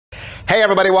Hey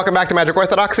everybody, welcome back to Magic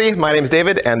Orthodoxy. My name's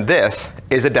David, and this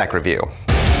is a deck review.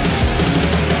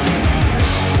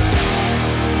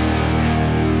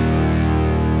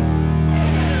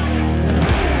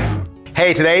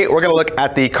 Hey, today we're gonna look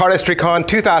at the Cardistry-Con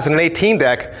 2018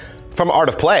 deck from Art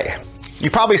of Play. You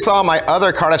probably saw my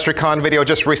other Cardistry-Con video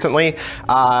just recently.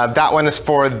 That one is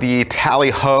for the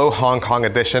Tally-Ho Hong Kong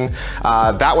edition.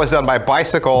 That was done by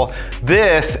Bicycle.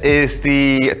 This is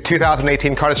the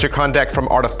 2018 Cardistry-Con deck from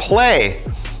Art of Play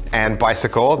and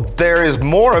Bicycle. There is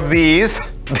more of these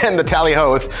than the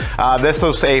Tally-Hos. This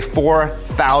was a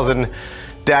 4,000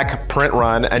 deck print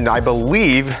run, and I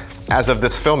believe as of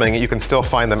this filming, you can still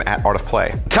find them at Art of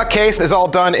Play. Tuck case is all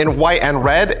done in white and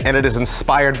red, and it is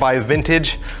inspired by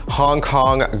vintage Hong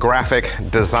Kong graphic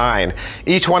design.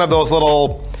 Each one of those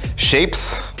little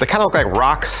shapes, they kind of look like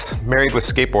rocks married with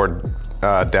skateboard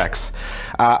decks,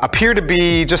 appear to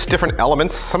be just different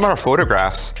elements. Some are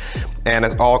photographs, and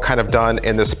it's all kind of done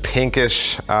in this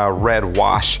pinkish red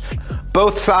wash.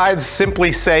 Both sides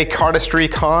simply say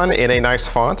Cardistry-Con in a nice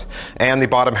font, and the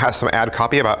bottom has some ad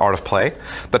copy about Art of Play.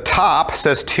 The top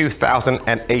says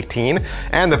 2018,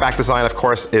 and the back design, of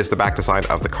course, is the back design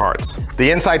of the cards. The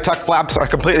inside tuck flaps are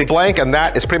completely blank, and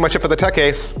that is pretty much it for the tuck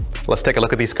case. Let's take a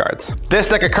look at these cards. This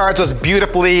deck of cards was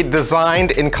beautifully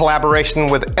designed in collaboration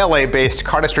with LA-based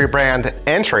cardistry brand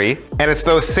Entry, and it's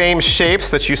those same shapes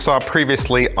that you saw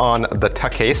previously on the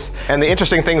tuck case. And the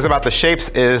interesting things about the shapes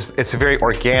is it's very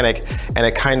organic, and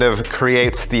it kind of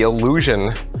creates the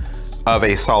illusion of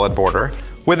a solid border.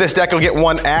 With this deck, you'll get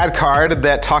one ad card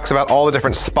that talks about all the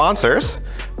different sponsors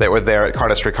that were there at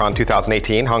Cardistry-Con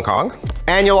 2018 Hong Kong.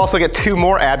 And you'll also get two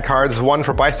more ad cards, one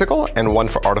for Bicycle and one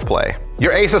for Art of Play.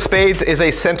 Your Ace of Spades is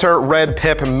a center red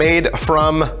pip made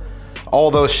from all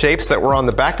those shapes that were on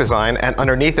the back design, and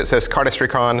underneath it says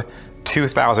Cardistry-Con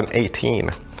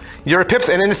 2018. Your pips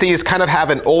and indices kind of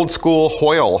have an old school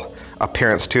Hoyle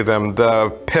appearance to them. The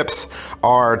pips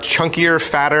are chunkier,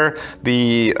 fatter.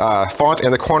 The font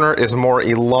in the corner is more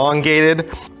elongated.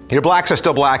 Your blacks are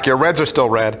still black, your reds are still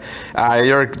red.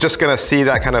 You're just gonna see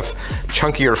that kind of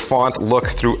chunkier font look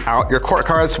throughout. Your court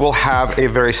cards will have a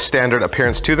very standard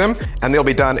appearance to them, and they'll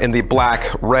be done in the black,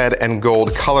 red, and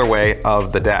gold colorway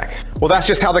of the deck. Well, that's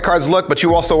just how the cards look, but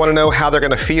you also wanna know how they're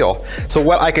gonna feel. So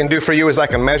what I can do for you is I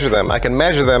can measure them. I can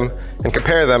measure them and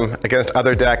compare them against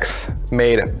other decks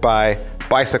made by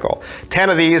Bicycle. 10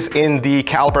 of these in the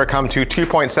caliper come to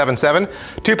 2.77.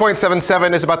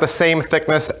 2.77 is about the same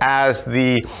thickness as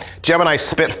the Gemini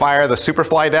Spitfire, the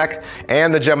Superfly deck,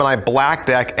 and the Gemini Black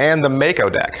deck, and the Mako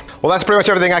deck. Well, that's pretty much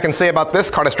everything I can say about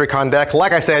this Cardistry-Con deck.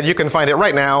 Like I said, you can find it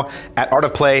right now at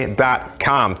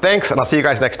artofplay.com. Thanks, and I'll see you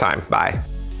guys next time. Bye.